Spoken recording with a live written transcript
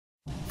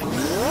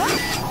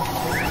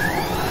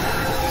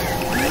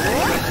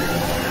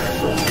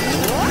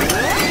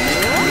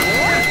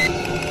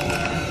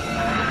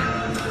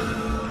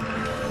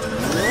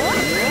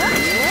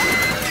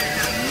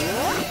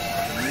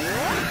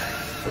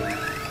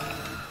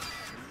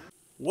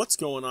What's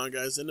going on,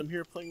 guys? And I'm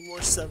here playing more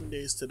 7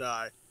 Days to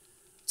Die.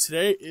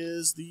 Today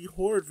is the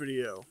Horde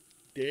video.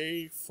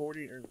 Day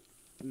 40 or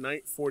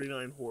night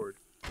 49 Horde.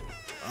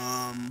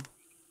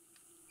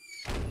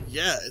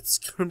 Yeah, it's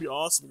gonna be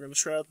awesome. We're gonna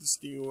try out this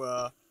new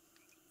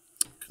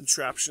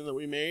contraption that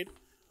we made.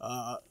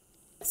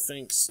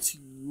 Thanks to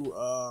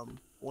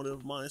one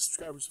of my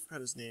subscribers. I forgot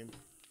his name.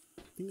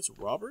 I think it's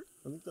Robert.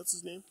 I think that's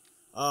his name.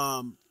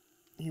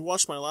 He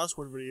watched my last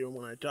Horde video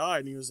when I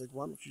died, and he was like,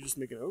 "Why don't you just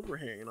make an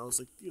overhang?" And I was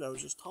like, "Dude, I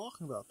was just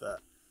talking about that.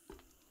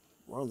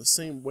 We're on the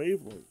same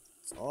wavelength.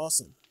 It's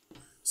awesome."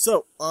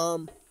 So,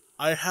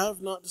 I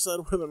have not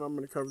decided whether or not I'm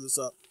going to cover this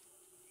up.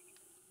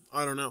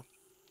 I don't know.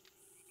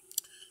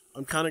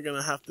 I'm kind of going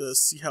to have to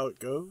see how it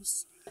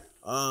goes.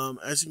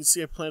 As you can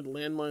see, I planted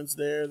landmines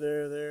there,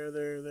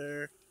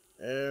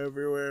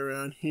 everywhere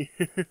around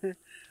here.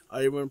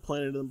 I even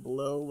planted them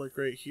below, like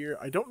right here.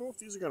 I don't know if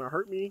these are going to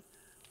hurt me.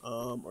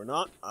 Or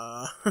not.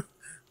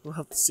 We'll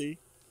have to see.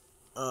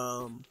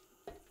 Yeah,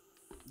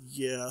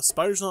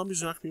 spider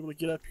zombies are not going to be able to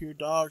get up here.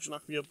 Dogs are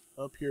not going to be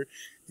up here.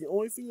 The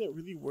only thing that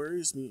really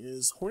worries me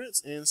is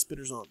hornets and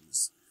spitter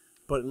zombies.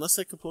 But unless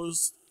I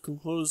enclose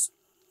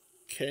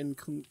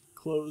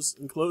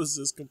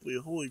this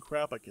completely, holy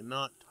crap, I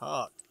cannot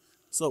talk.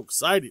 So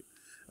excited.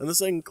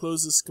 Unless I can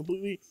close this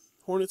completely,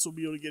 hornets will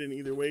be able to get in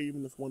either way,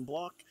 even with one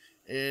block.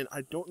 And I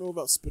don't know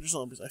about spitter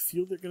zombies. I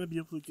feel they're going to be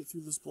able to get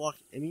through this block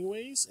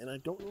anyways, and I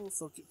don't know if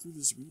they'll get through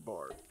this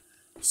rebar.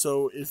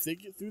 So if they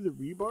get through the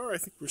rebar, I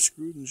think we're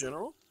screwed in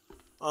general.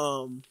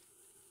 But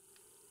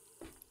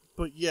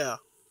yeah,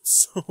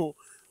 so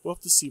we'll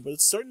have to see. But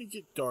it's starting to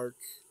get dark,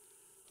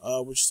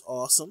 which is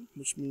awesome,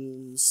 which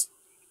means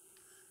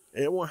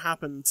it won't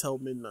happen until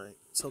midnight,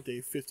 until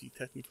day 50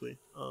 technically.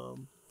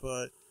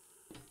 But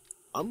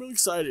I'm really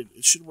excited.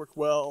 It should work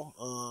well.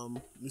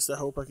 At least I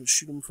hope I can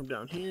shoot them from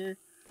down here.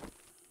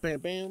 Bam,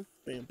 bam,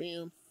 bam,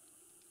 bam.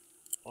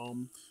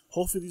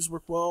 Hopefully these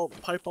work well. The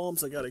pipe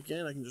bombs I got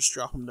again, I can just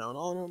drop them down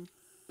on them.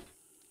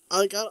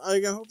 I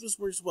hope this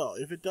works well.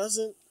 If it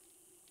doesn't,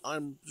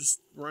 I'm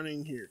just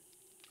running here.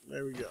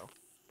 There we go.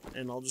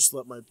 And I'll just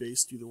let my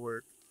base do the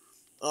work.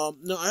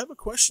 Now, I have a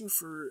question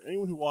for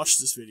anyone who watched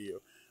this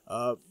video.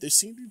 They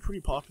seem to be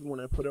pretty popular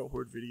when I put out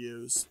Horde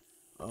videos.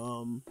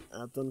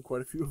 I've done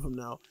quite a few of them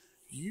now.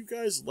 Do you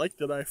guys like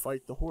that I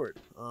fight the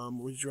Horde?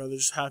 Would you rather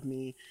just have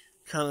me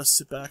kind of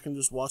sit back and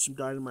just watch them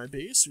die in my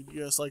base, or do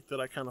you guys like that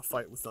I kind of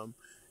fight with them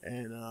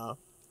and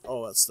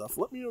all that stuff?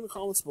 Let me know in the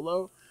comments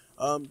below,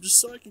 just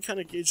so I can kind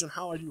of gauge on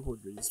how I do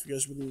Horde videos. If you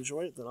guys really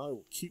enjoy it, then I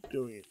will keep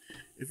doing it.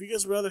 If you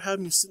guys would rather have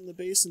me sit in the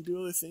base and do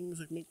other things,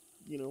 like make,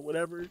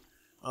 whatever,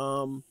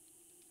 and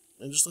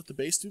just let the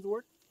base do the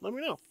work, let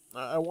me know.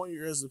 I want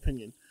your guys'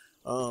 opinion.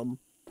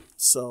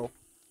 So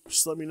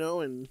just let me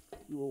know, and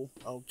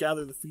I'll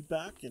gather the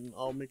feedback, and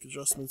I'll make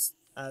adjustments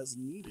as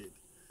needed.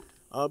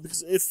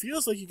 Because it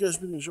feels like you guys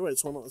really enjoy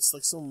it. It's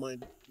like some of my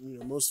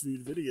most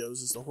viewed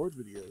videos is the Horde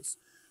videos.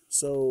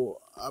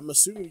 So I'm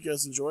assuming you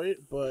guys enjoy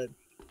it, but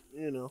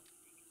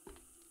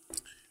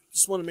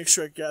just want to make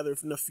sure I gather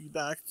enough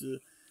feedback to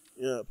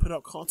put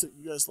out content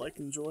you guys like,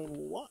 enjoy, and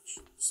will watch.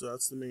 So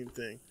that's the main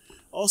thing.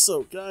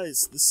 Also,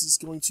 guys, this is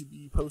going to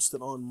be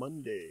posted on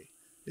Monday.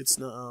 It's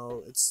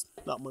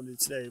not Monday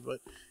today, but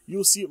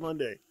you'll see it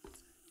Monday.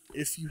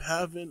 If you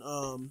haven't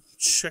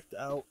checked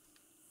out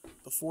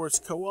the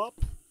Forest Co-op,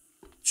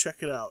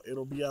 check it out.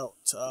 It'll be out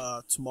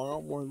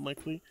tomorrow, more than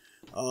likely.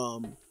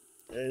 And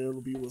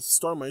it'll be with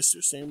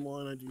Starmeister, same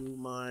one I do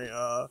my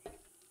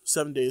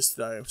 7 Days to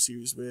Die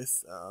series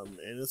with.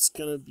 And it's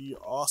gonna be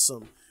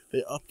awesome.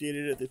 They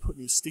updated it, they put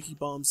new sticky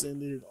bombs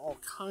in, they did all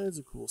kinds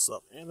of cool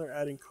stuff, and they're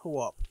adding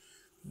co-op,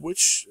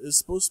 which is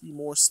supposed to be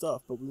more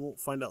stuff, but we won't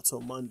find out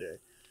till Monday.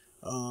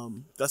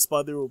 That's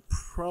why there will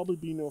probably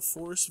be no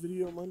Forest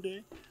video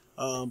Monday,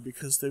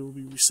 because they will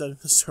be resetting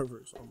the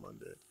servers on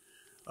Monday.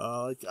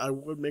 I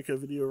would make a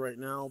video right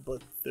now,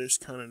 but there's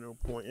kind of no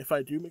point. If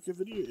I do make a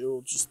video, it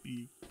will just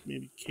be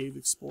maybe cave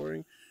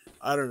exploring.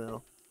 I don't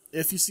know.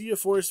 If you see a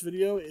Forest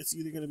video, it's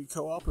either going to be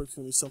co-op or it's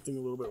going to be something a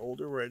little bit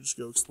older where I just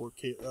go explore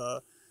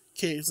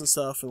caves and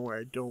stuff, and where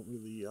I don't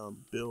really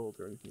build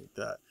or anything like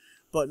that.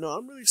 But no,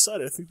 I'm really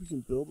excited. I think we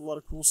can build a lot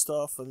of cool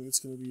stuff. I think it's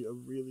going to be a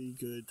really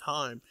good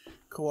time.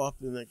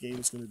 Co-op in that game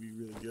is going to be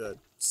really good.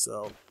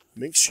 So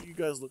make sure you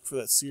guys look for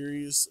that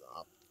series.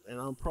 And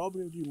I'm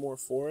probably going to do more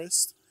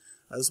Forest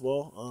as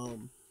well,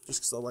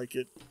 just because I like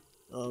it,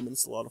 and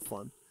it's a lot of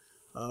fun.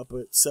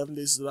 But 7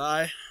 Days to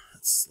Die,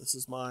 this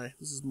is my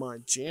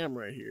jam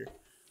right here.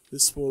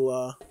 This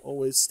will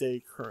always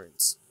stay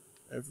current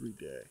every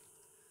day.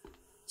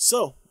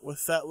 So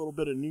with that little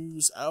bit of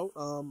news out,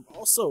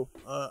 also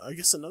I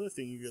guess another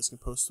thing you guys can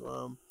post,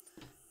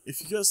 if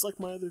you guys like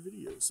my other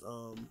videos,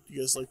 you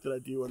guys like that I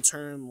do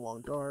Unturned, Long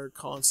Dark,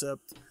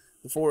 Concept,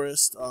 the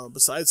Forest,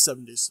 besides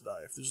 7 Days to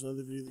Die. If there's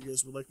another video that you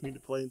guys would like me to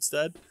play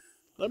instead,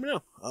 let me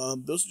know.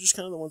 Those are just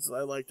kind of the ones that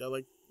I liked. I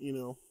like,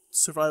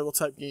 survival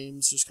type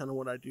games, just kind of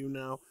what I do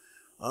now.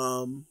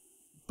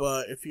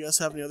 But if you guys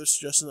have any other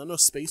suggestions, I know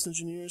Space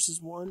Engineers is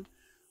one,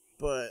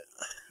 but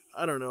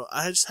I don't know.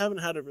 I just haven't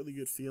had a really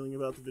good feeling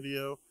about the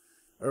video.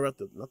 or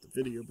about not the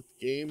video, but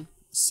the game.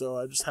 So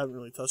I just haven't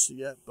really touched it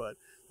yet. But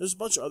there's a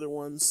bunch of other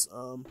ones.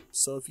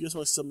 So if you guys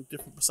want to see something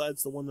different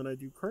besides the one that I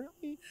do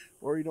currently,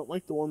 or you don't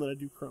like the one that I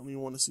do currently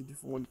and want to see a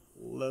different one,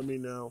 let me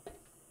know,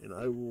 and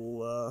I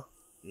will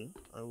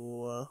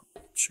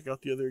check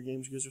out the other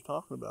games you guys are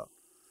talking about.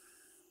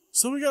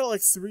 So we got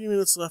like 3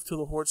 minutes left till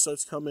the Horde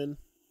starts coming.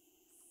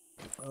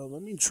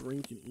 Let me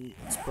drink and eat.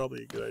 It's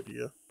probably a good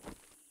idea.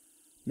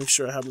 Make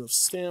sure I have enough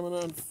stamina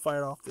and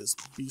fight off this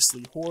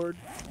beastly Horde.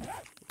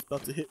 It's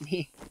about to hit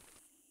me.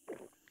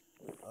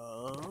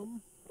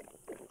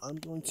 I'm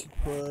going to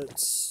put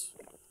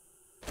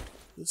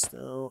this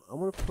down. I'm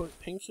going to put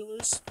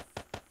painkillers.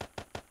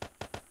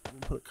 I'm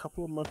going to put a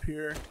couple of them up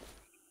here.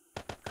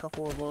 A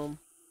couple of them.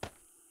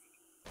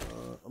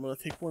 I'm going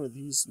to take one of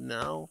these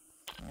now.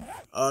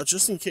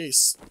 Just in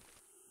case.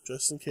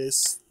 Just in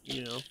case,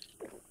 you know,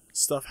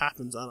 stuff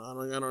happens. I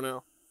don't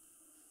know.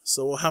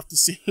 So we'll have to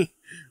see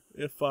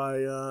if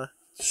I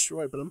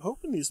destroy it. But I'm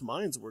hoping these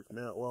mines work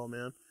well,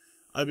 man.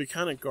 I've been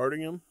kind of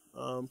guarding them.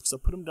 Because I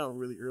put them down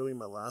really early in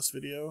my last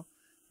video.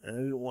 And I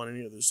didn't want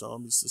any other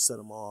zombies to set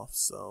them off,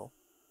 so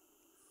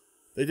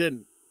they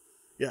didn't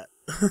yet.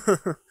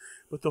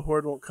 But the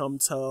Horde won't come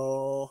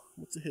till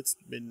once it hits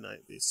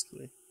midnight,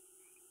 basically.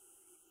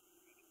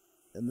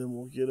 And then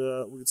we'll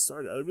get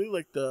started. I really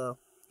like the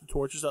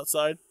torches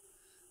outside.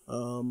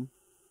 I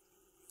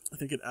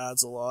think it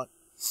adds a lot.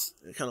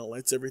 It kind of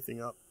lights everything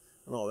up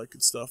and all that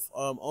good stuff.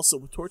 Also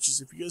with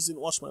torches, if you guys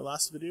didn't watch my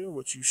last video,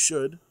 which you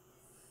should,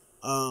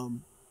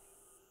 oh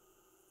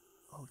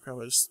crap!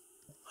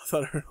 I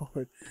thought I heard a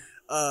word.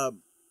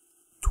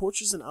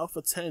 Torches in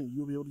Alpha 10,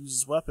 you'll be able to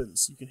use as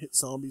weapons. You can hit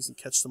zombies and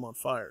catch them on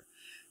fire.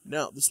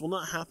 Now, this will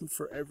not happen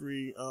for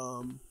every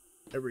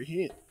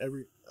hit,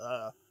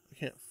 I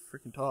can't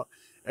freaking talk,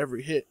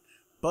 every hit,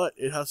 but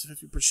it has a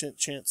 50%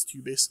 chance to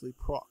basically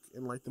proc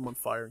and light them on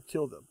fire and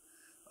kill them.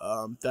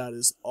 That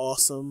is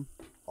awesome,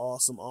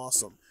 awesome,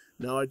 awesome.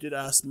 Now, I did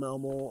ask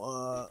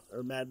Madmole,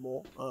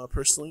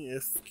 personally,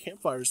 if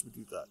campfires would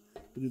do that,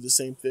 would do the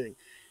same thing.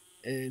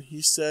 And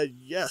he said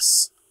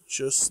yes,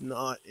 just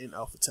not in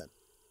Alpha 10.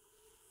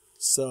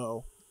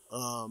 So,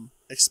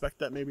 expect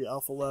that maybe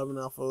Alpha 11,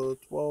 Alpha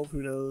 12,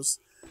 who knows.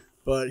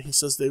 But he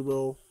says they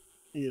will,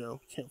 you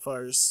know,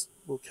 campfires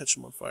will catch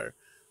them on fire.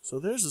 So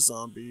there's a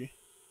zombie.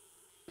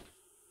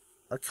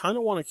 I kind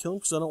of want to kill him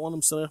because I don't want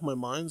him setting off my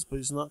mines, but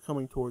he's not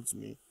coming towards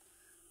me.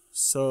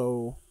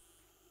 So,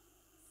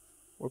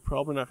 we're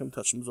probably not going to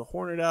touch him. There's a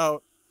Hornet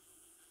out.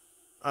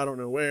 I don't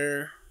know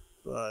where,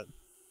 but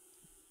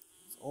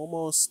it's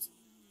almost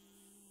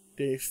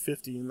day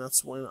 50, and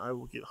that's when I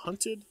will get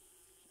hunted,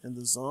 and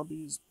the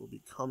zombies will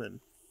be coming.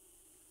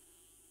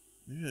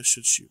 Maybe I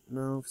should shoot.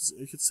 No, because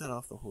it could set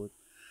off the Horde.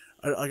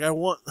 I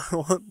want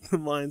the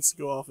mines to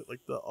go off at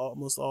like the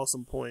most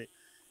awesome point,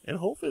 and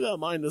hopefully that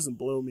mine doesn't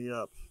blow me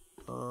up.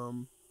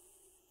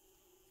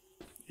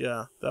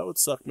 Yeah, that would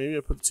suck. Maybe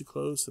I put it too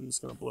close and it's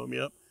gonna blow me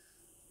up.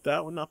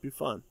 That would not be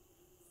fun.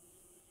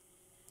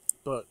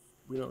 But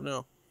we don't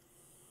know.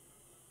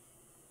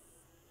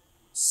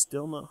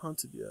 Still not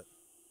hunted yet.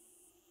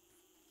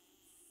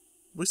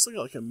 We still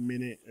got like a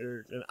minute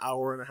or an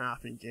hour and a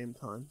half in game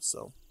time,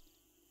 so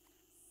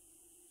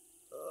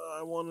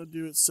I want to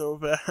do it so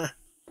bad,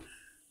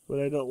 but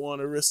I don't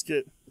want to risk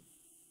it.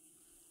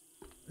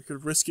 I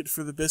could risk it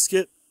for the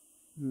biscuit.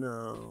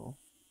 No,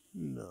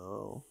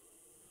 no.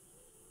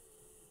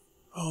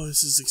 Oh,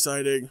 this is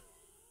exciting.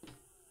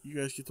 You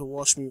guys get to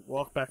watch me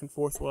walk back and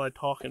forth while I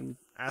talk and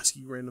ask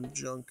you random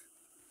junk.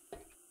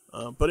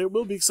 But it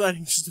will be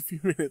exciting in just a few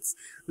minutes.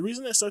 The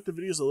reason I start the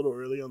videos a little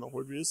early on the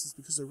Horde videos is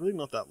because they're really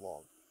not that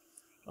long.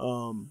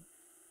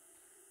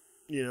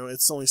 You know,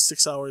 it's only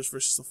 6 hours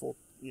versus the full,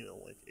 you know,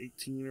 like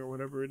 18 or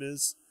whatever it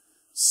is.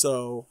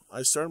 So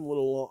I start them a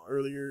little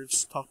earlier,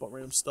 just talk about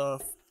random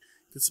stuff,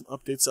 get some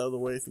updates out of the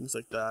way, things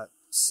like that.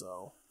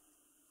 So,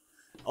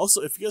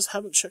 also, if you guys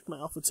haven't checked my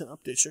Alpha 10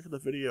 update, check out the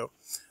video.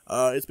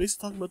 It's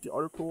basically talking about the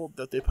article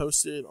that they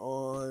posted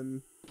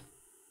on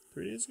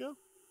 3 days ago.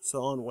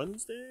 So on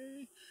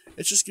Wednesday,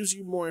 it just gives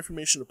you more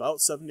information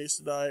about 7 Days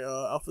to Die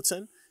Alpha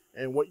 10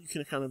 and what you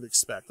can kind of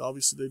expect.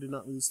 Obviously, they did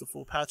not release the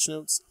full patch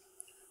notes,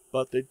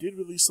 but they did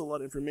release a lot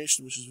of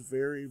information, which is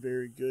very,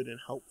 very good and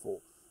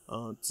helpful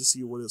to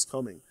see what is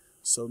coming.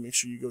 So make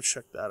sure you go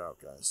check that out,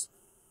 guys.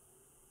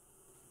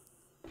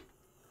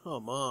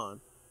 Come on.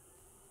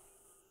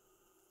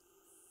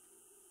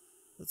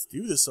 Let's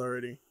do this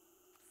already.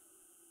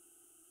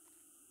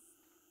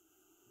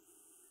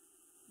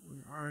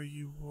 Where are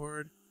you,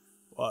 Horde?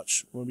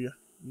 Watch, I'm gonna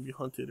be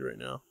hunted right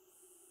now.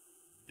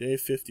 Day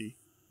 50.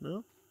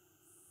 No?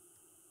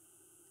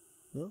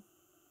 No?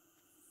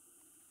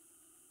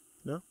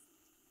 No?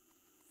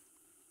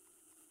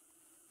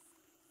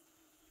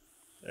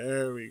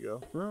 There we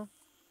go. Well,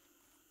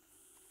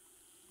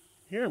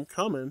 hear him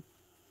coming.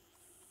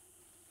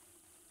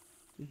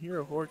 You hear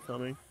a Horde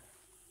coming.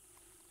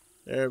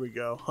 There we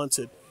go.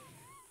 Hunted.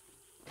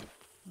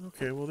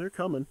 Okay, well they're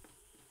coming.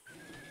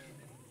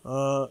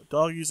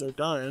 Doggies are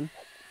dying.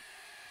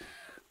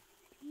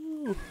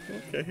 Ooh,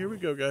 okay, here we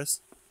go,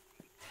 guys.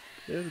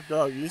 They're the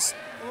doggies.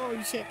 Oh,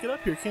 you can't get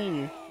up here, can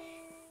you?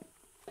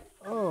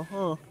 Oh,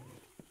 huh.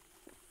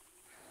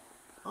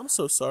 I'm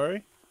so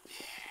sorry.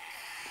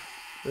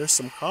 There's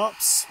some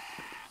cops.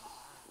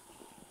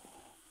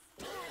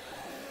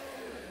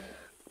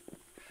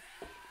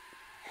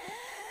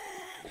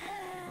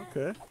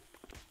 Okay.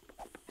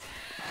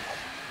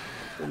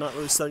 They're not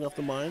really setting off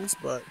the mines,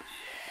 but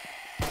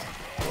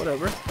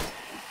whatever.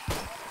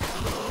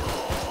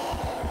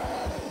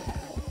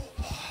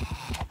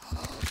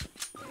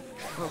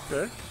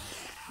 Okay.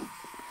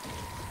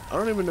 I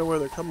don't even know where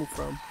they're coming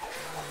from.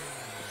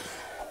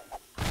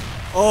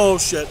 Oh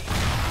shit.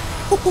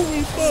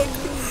 Holy fuck!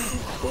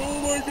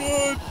 Oh my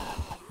god!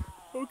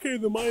 Okay,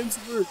 the mines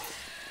work.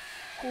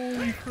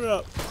 Holy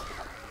crap.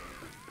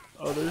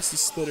 Oh, there's the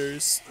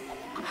spitters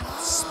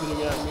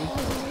spitting at me.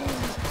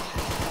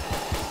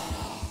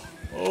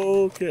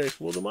 Okay,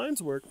 well the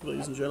mines work,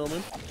 ladies and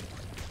gentlemen.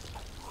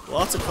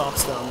 Lots of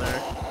cops down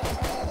there.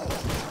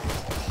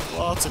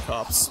 Lots of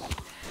cops.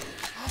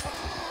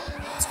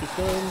 Let's get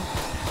them.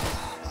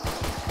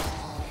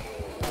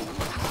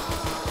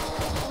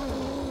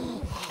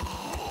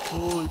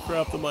 Holy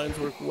crap, the mines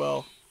work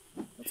well.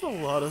 That's a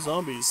lot of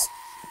zombies.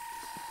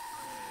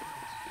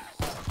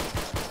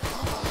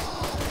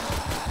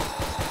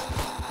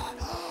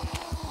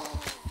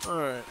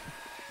 Alright.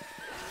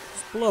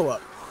 Just blow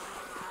up.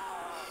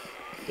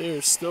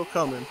 They're still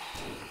coming.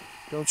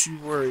 Don't you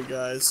worry,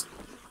 guys.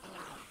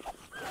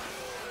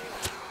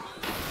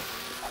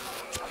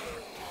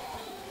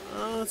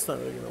 That's not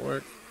really gonna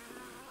work.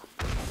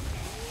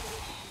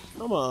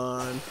 Come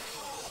on.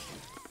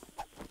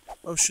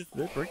 Oh shit,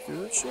 did they break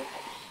through that shit?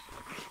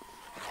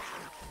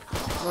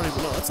 I don't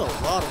even know. That's a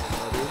lot of them,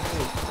 though, dude.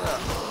 Holy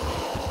crap.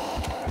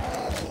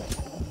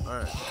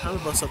 Alright, time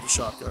to bust out the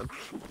shotgun.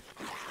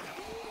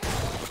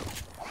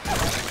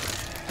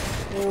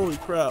 Holy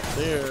crap,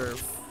 they're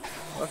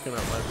fucking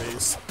up my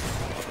base.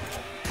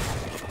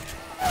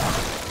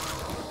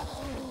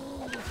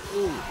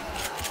 Ooh.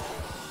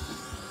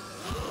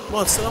 Come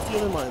on, set off the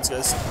other mines,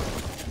 guys.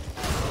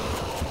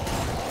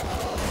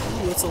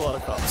 Ooh, that's a lot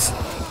of cops.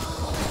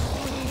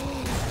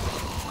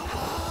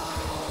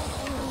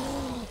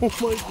 Oh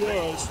my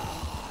gosh.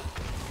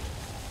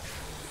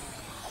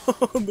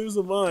 There's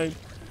a mine.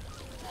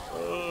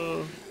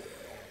 I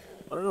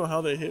don't know how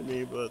they hit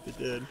me, but they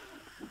did.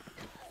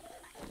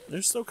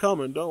 They're still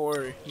coming, don't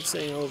worry. This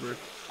ain't over.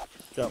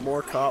 Got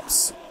more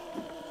cops.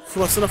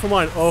 Come on, set off a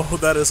mine. Oh,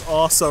 that is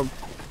awesome.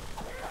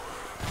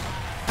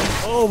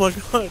 Oh my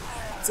god.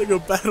 It's like a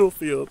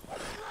battlefield.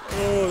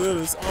 Oh, that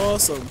is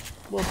awesome.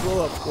 Come on,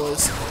 blow up,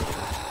 boys.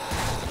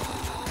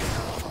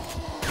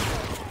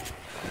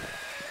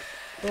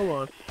 Come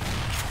on.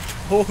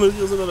 Oh,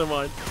 there's another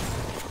mine.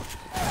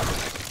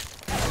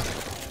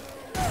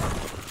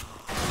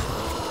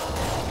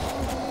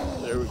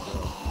 There we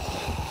go.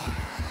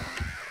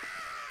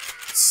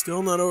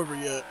 Still not over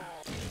yet.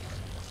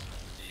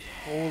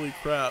 Holy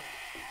crap.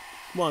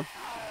 Come on.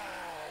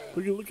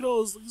 Look at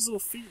all these little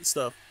feet and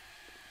stuff.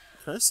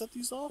 Can I set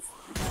these off?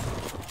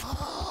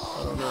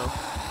 I don't know.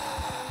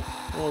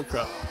 Holy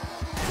crap.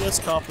 Yes,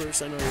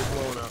 coppers, I know you're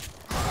blowing up.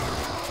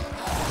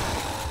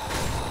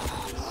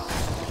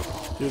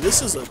 Dude,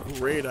 this is a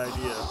great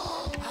idea.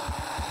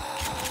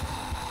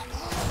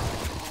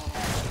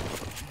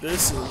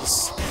 This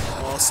is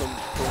awesome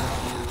point of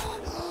view.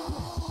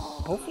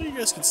 Hopefully you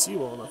guys can see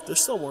well enough.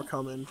 There's still more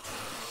coming.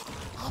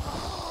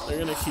 They're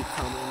gonna keep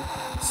coming,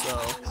 so...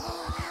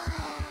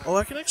 Oh,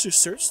 I can actually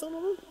search some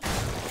of them?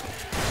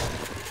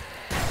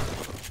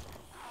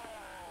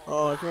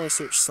 Oh, I can only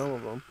search some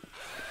of them.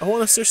 I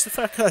want to search the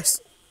fat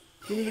guys.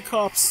 Give me the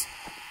cops.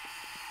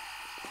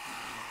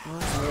 Oh,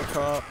 there's another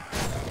cop.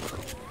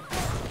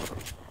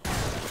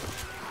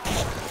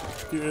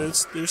 Dude,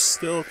 they're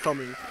still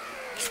coming.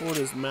 This Horde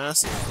is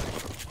massive.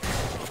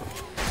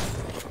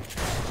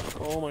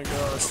 Oh my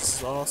gosh, this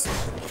is awesome.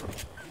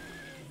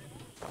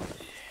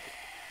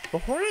 The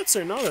Hornets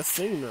are not a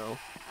thing, though.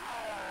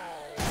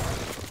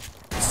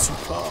 It's two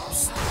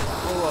cops.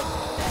 Blow up.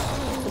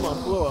 Come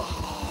on, blow up.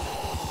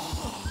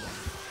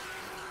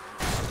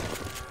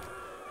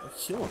 I'm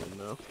killing them,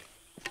 though.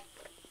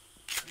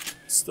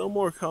 Still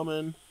more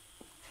coming.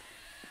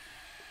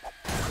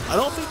 I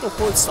don't think the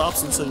Horde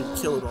stops until you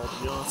kill it all,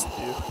 to be honest with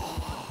you.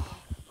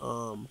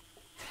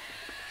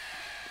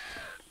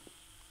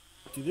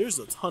 Dude, there's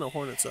a ton of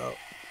Hornets out.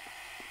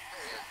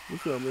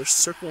 Look at them, they're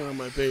circling on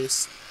my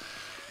base.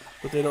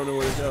 But they don't know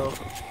where to go.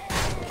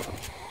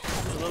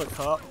 There's another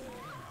cop.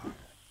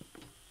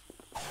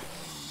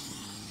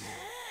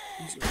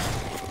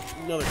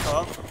 Another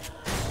cop.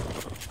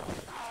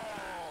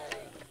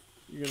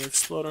 You're gonna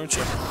explode, aren't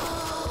you?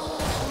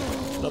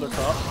 Another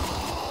cop.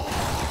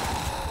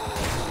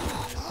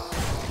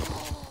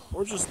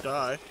 Or just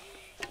die.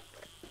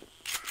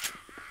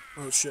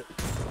 Oh shit.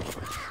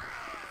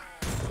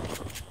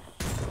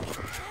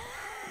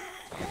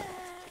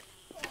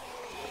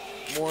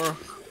 More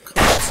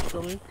cops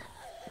coming.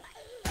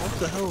 What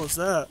the hell is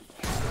that?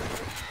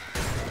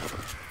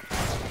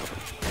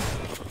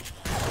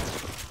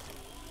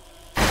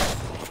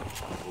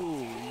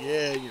 Ooh,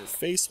 yeah, your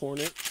face,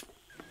 Hornet.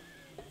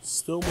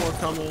 Still more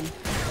coming.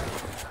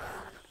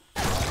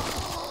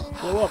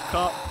 Blow up,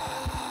 cop.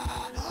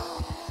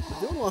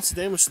 They're doing lots of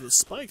damage to the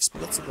spikes,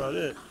 but that's about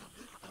it.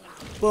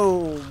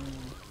 Boom.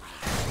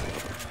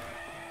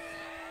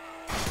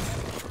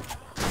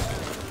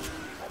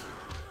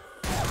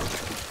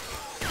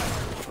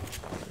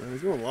 They're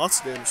doing lots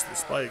of damage to the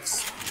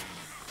spikes.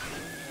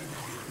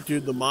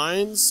 Dude, the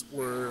mines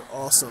were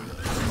awesome.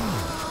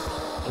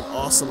 An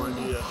awesome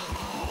idea.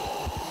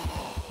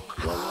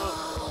 Blow up.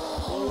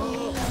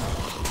 Blow up.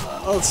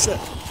 Oh, shit.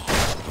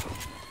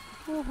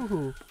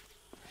 Ooh.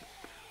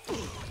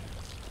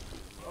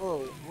 Oh,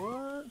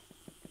 what?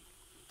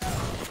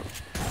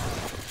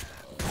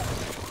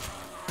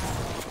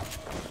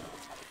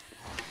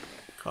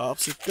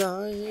 Cops are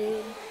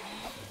dying.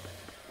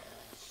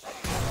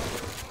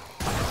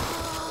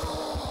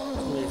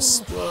 They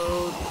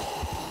explode.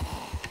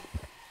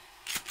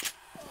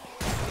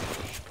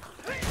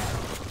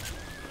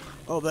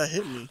 Oh, that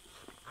hit me.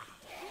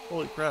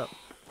 Holy crap.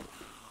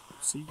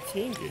 So you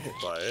can get hit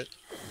by it.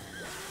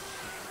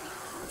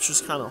 It's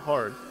just kind of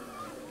hard.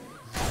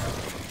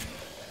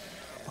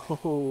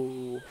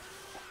 Oh.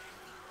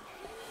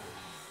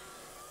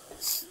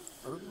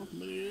 I don't know,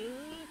 maybe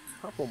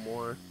a couple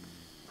more.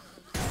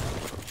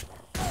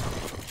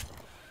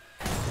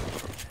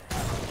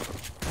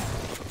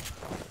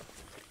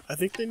 I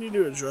think they need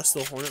to address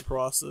the Hornet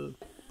process.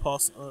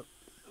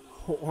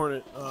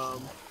 Hornet,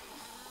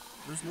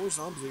 there's more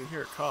zombies in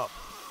here, cop.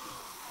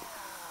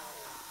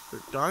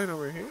 They're dying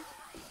over here?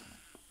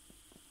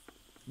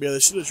 Yeah, they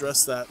should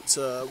address that,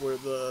 where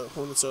the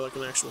Hornets are like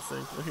an actual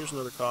thing. Oh, here's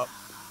another cop.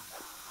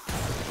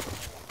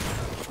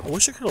 I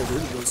wish I could have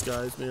looted those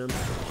guys, man.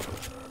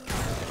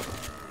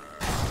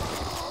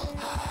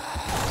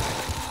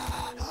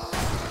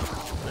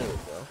 There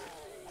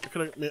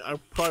we go. I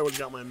probably would have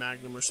got my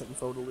Magnum or something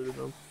if I would have looted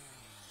them.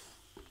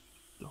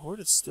 The Horde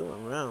is still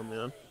around,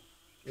 man.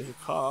 There's a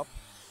cop.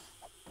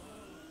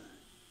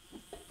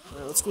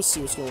 Alright, let's go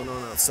see what's going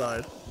on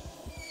outside.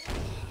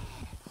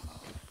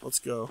 Let's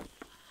go.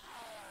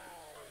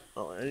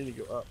 Oh, I need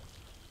to go up.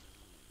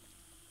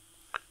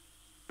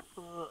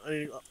 I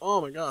need to go up.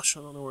 Oh my gosh,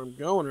 I don't know where I'm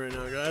going right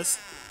now, guys.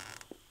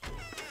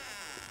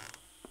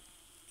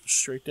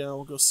 Straight down,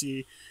 we'll go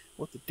see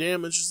what the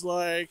damage is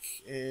like,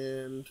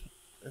 and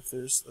if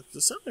there's...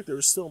 It sounded like there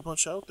was still a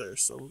bunch out there,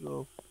 so we'll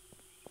go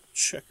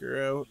check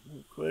her out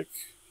real quick.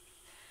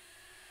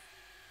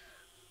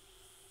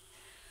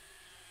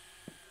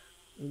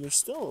 And there's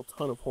still a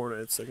ton of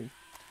Hornets, I can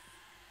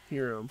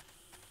hear them.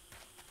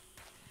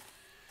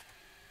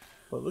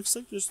 But it looks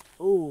like there's...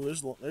 Oh,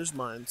 there's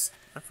mines.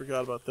 I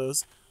forgot about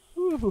those.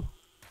 Woo.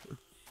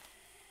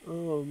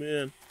 Oh,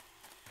 man.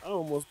 I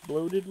almost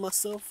bloated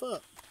myself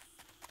up.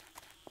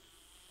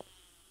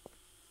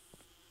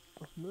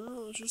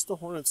 No, there's just the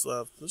Hornets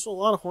left. There's a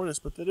lot of Hornets,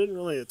 but they didn't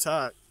really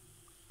attack.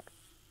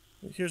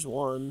 Here's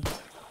one.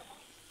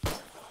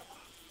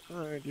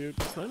 Alright, dude.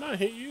 Can I not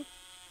hit you?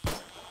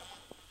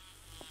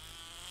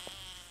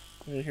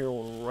 I hear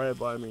one right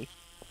by me.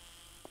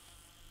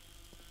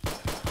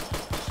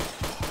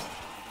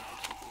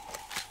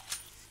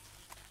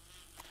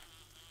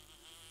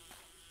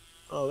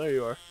 Oh, there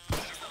you are.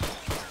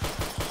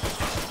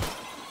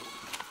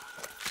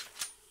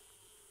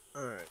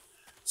 Alright.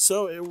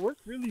 So, it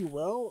worked really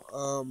well.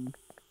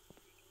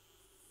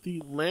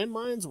 The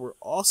landmines were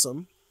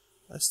awesome.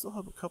 I still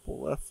have a couple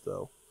left,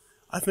 though.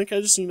 I think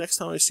I just need, next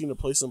time I just need to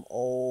place them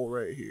all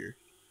right here.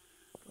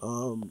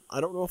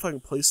 I don't know if I can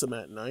place them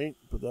at night,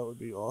 but that would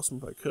be awesome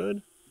if I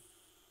could.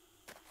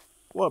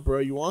 What, bro?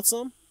 You want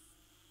some?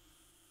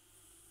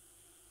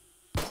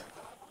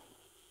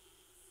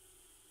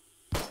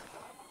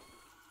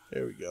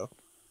 There we go.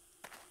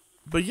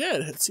 But yeah,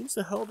 it seems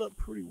to held up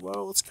pretty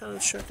well. Let's kind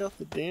of check out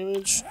the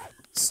damage,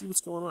 see what's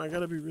going on. I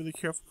gotta be really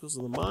careful because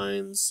of the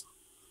mines,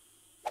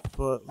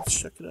 but let's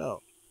check it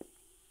out.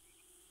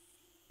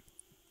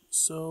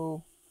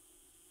 So,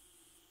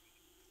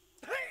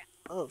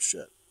 oh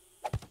shit.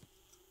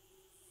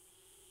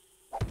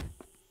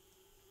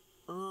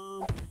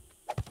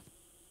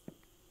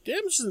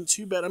 Damage isn't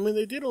too bad. I mean,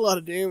 they did a lot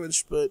of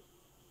damage, but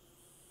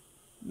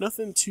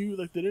nothing too,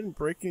 like, they didn't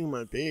break any of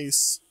my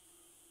base.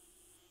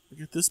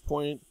 Like, at this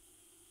point,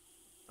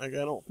 like,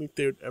 I don't think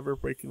they would ever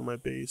break into my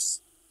base.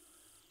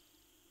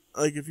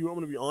 Like, if you want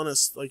me to be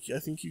honest, like, I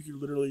think you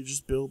could literally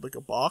just build, like,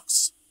 a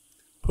box,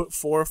 put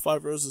 4 or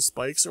 5 rows of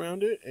spikes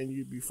around it, and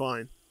you'd be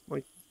fine.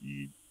 Like,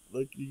 you'd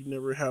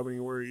never have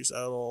any worries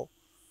at all.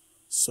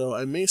 So,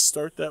 I may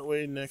start that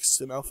way next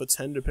in Alpha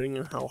 10, depending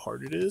on how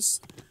hard it is.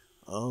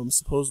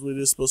 Supposedly it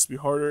is supposed to be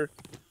harder,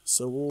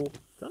 so we'll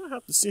kind of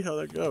have to see how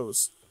that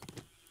goes.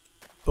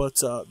 But,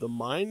 the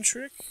mine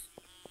trick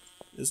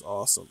is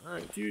awesome.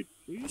 Alright, dude,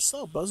 will you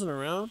stop buzzing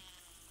around?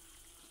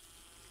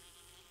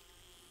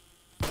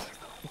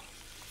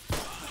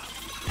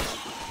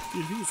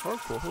 Dude, he was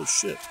hardcore, holy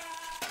shit.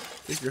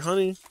 Take your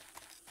honey.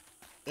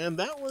 And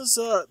that was,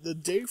 the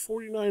day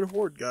 49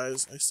 Horde,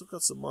 guys. I still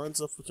got some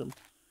mines left with him.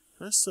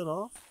 Can I set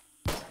off?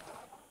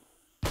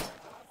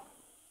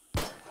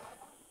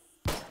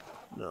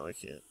 No, I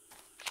can't.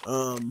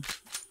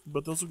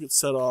 but those will get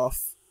set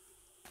off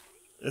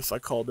if I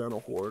call down a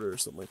horde or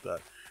something like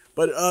that.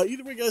 But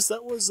either way, guys,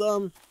 that was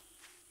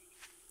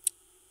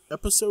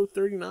episode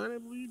 39, I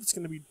believe. It's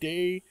going to be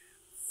day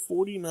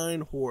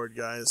 49 horde,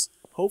 guys.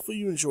 Hopefully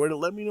you enjoyed it.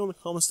 Let me know in the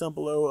comments down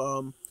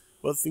below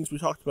what things we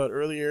talked about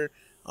earlier.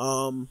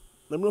 Let me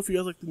know if you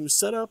guys like the new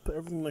setup,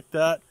 everything like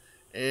that.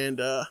 And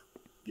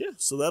yeah,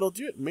 so that'll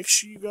do it. Make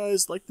sure you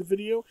guys like the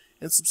video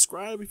and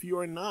subscribe if you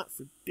are not,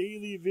 for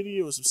daily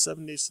videos of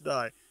 7 Days to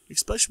Die.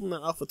 Especially when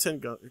that Alpha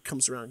 10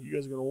 comes around. You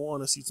guys are going to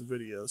want to see some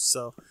videos.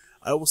 So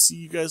I will see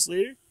you guys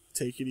later.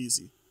 Take it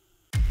easy.